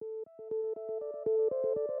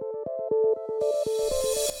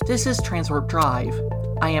This is Transwarp Drive.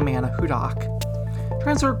 I am Anna Hudak.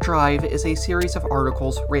 Transwarp Drive is a series of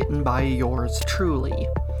articles written by yours truly.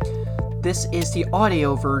 This is the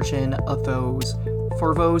audio version of those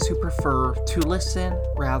for those who prefer to listen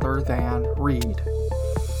rather than read.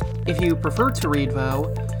 If you prefer to read,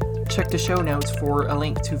 though, check the show notes for a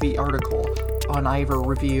link to the article on either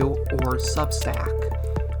Review or Substack.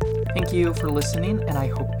 Thank you for listening, and I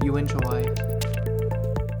hope you enjoy.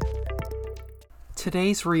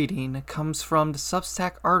 Today's reading comes from the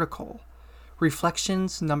Substack article,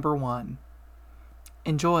 Reflections Number 1.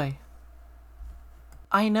 Enjoy.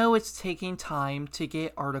 I know it's taking time to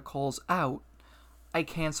get articles out. I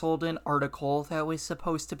canceled an article that was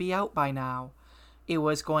supposed to be out by now. It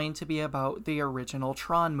was going to be about the original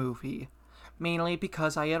Tron movie, mainly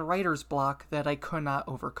because I had writer's block that I could not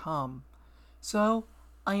overcome. So,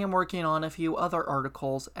 I am working on a few other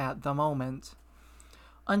articles at the moment.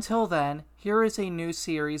 Until then, here is a new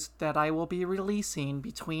series that I will be releasing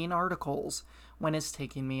between articles when it's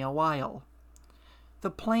taking me a while.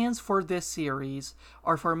 The plans for this series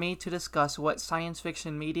are for me to discuss what science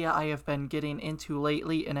fiction media I have been getting into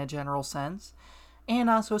lately in a general sense, and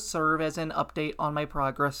also serve as an update on my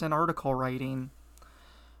progress in article writing.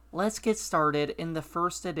 Let's get started in the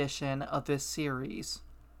first edition of this series.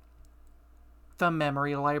 The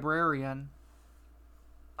Memory Librarian.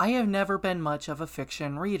 I have never been much of a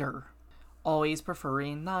fiction reader, always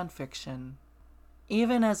preferring nonfiction,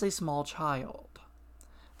 even as a small child.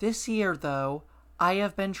 This year, though, I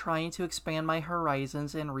have been trying to expand my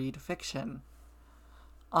horizons and read fiction.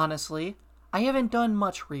 Honestly, I haven't done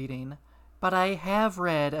much reading, but I have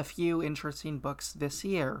read a few interesting books this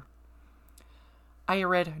year. I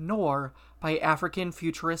read Noor by African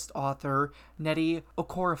futurist author Nnedi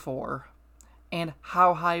Okorafor, and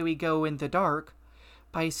How High We Go in the Dark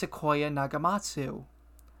by Sequoia Nagamatsu.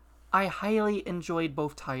 I highly enjoyed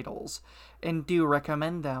both titles, and do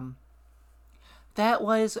recommend them. That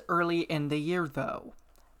was early in the year, though,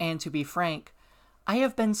 and to be frank, I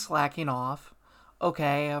have been slacking off.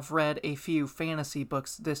 Okay, I've read a few fantasy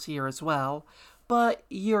books this year as well, but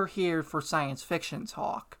you're here for science fiction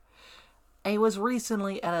talk. I was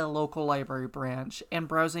recently at a local library branch and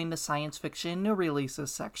browsing the science fiction new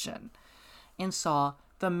releases section, and saw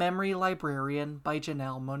The Memory Librarian by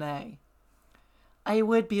Janelle Monáe. I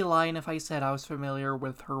would be lying if I said I was familiar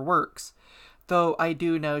with her works, though I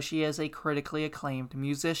do know she is a critically acclaimed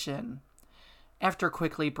musician. After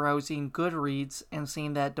quickly browsing Goodreads and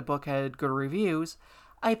seeing that the book had good reviews,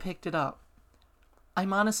 I picked it up.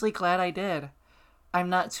 I'm honestly glad I did. I'm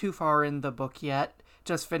not too far in the book yet,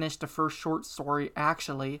 just finished the first short story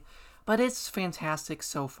actually, but it's fantastic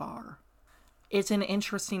so far. It's an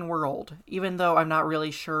interesting world, even though I'm not really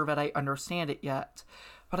sure that I understand it yet,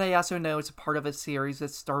 but I also know it's a part of a series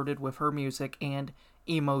that started with her music and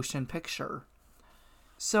emotion picture.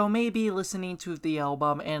 So maybe listening to the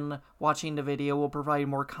album and watching the video will provide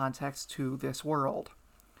more context to this world.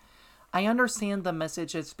 I understand the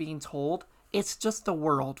message that's being told, it's just the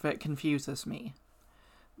world that confuses me.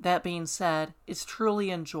 That being said, it's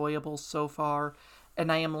truly enjoyable so far, and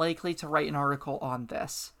I am likely to write an article on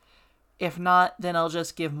this. If not, then I'll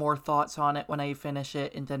just give more thoughts on it when I finish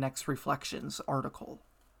it in the next Reflections article.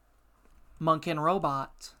 Monk and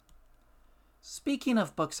Robot. Speaking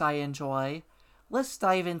of books I enjoy, let's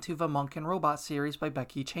dive into the Monk and Robot series by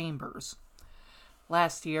Becky Chambers.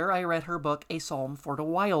 Last year, I read her book A Psalm for the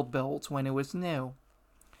Wild Builds when it was new.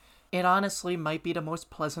 It honestly might be the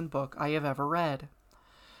most pleasant book I have ever read.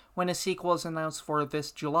 When a sequel was announced for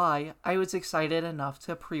this July, I was excited enough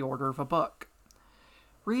to pre-order the book.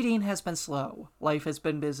 Reading has been slow, life has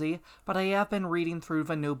been busy, but I have been reading through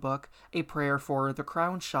the new book, A Prayer for the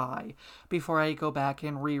Crown Shy, before I go back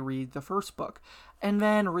and reread the first book, and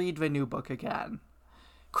then read the new book again.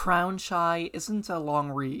 Crown Shy isn't a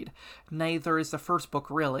long read, neither is the first book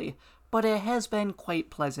really, but it has been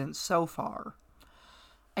quite pleasant so far.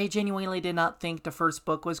 I genuinely did not think the first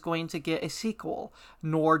book was going to get a sequel,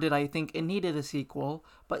 nor did I think it needed a sequel,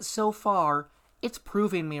 but so far, it's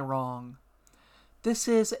proving me wrong. This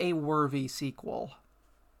is a worthy sequel.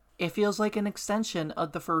 It feels like an extension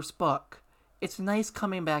of the first book. It's nice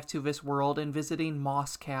coming back to this world and visiting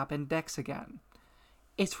Moss Cap and Dex again.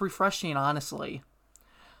 It's refreshing, honestly.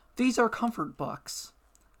 These are comfort books.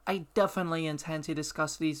 I definitely intend to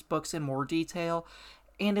discuss these books in more detail,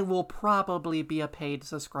 and it will probably be a paid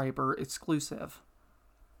subscriber exclusive.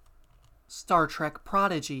 Star Trek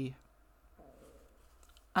Prodigy.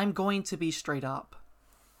 I'm going to be straight up.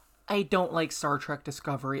 I don't like Star Trek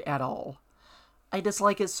Discovery at all. I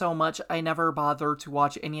dislike it so much I never bothered to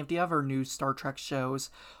watch any of the other new Star Trek shows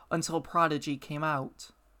until Prodigy came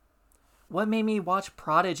out. What made me watch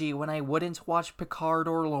Prodigy when I wouldn't watch Picard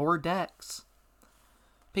or Lower Decks?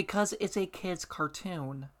 Because it's a kid's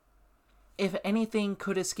cartoon. If anything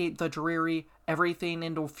could escape the dreary, everything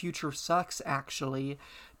in the future sucks actually,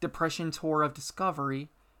 depression tour of Discovery,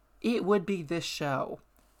 it would be this show.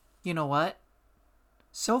 You know what?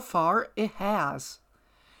 So far, it has.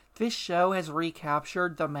 This show has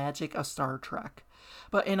recaptured the magic of Star Trek,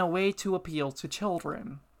 but in a way to appeal to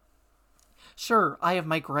children. Sure, I have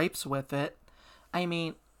my gripes with it. I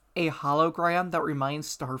mean, a hologram that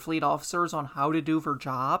reminds Starfleet officers on how to do their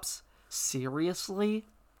jobs? Seriously?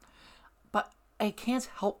 But I can't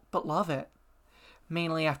help but love it.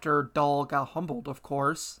 Mainly after Dahl got humbled, of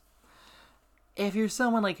course. If you're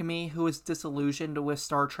someone like me who is disillusioned with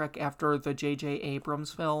Star Trek after the J.J.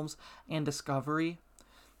 Abrams films and Discovery,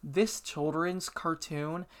 this children's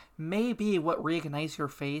cartoon may be what reignites your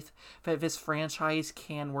faith that this franchise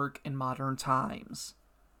can work in modern times.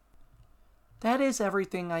 That is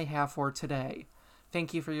everything I have for today.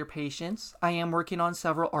 Thank you for your patience. I am working on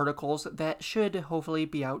several articles that should hopefully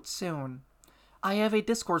be out soon. I have a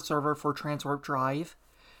Discord server for Transwarp Drive.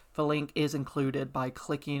 The link is included by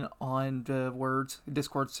clicking on the words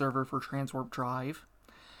Discord server for Transwarp Drive.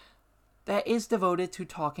 That is devoted to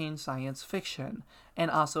talking science fiction,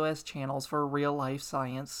 and also has channels for real-life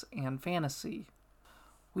science and fantasy.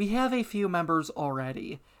 We have a few members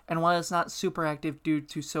already, and while it's not super active due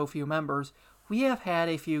to so few members, we have had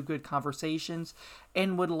a few good conversations,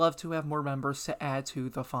 and would love to have more members to add to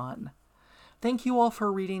the fun. Thank you all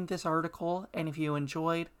for reading this article, and if you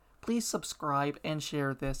enjoyed, please subscribe and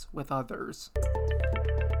share this with others.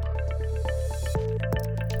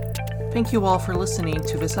 Thank you all for listening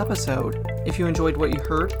to this episode. If you enjoyed what you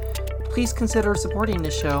heard, please consider supporting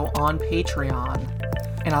the show on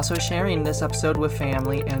Patreon, and also sharing this episode with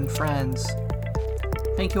family and friends.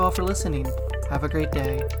 Thank you all for listening. Have a great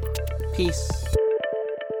day. Peace.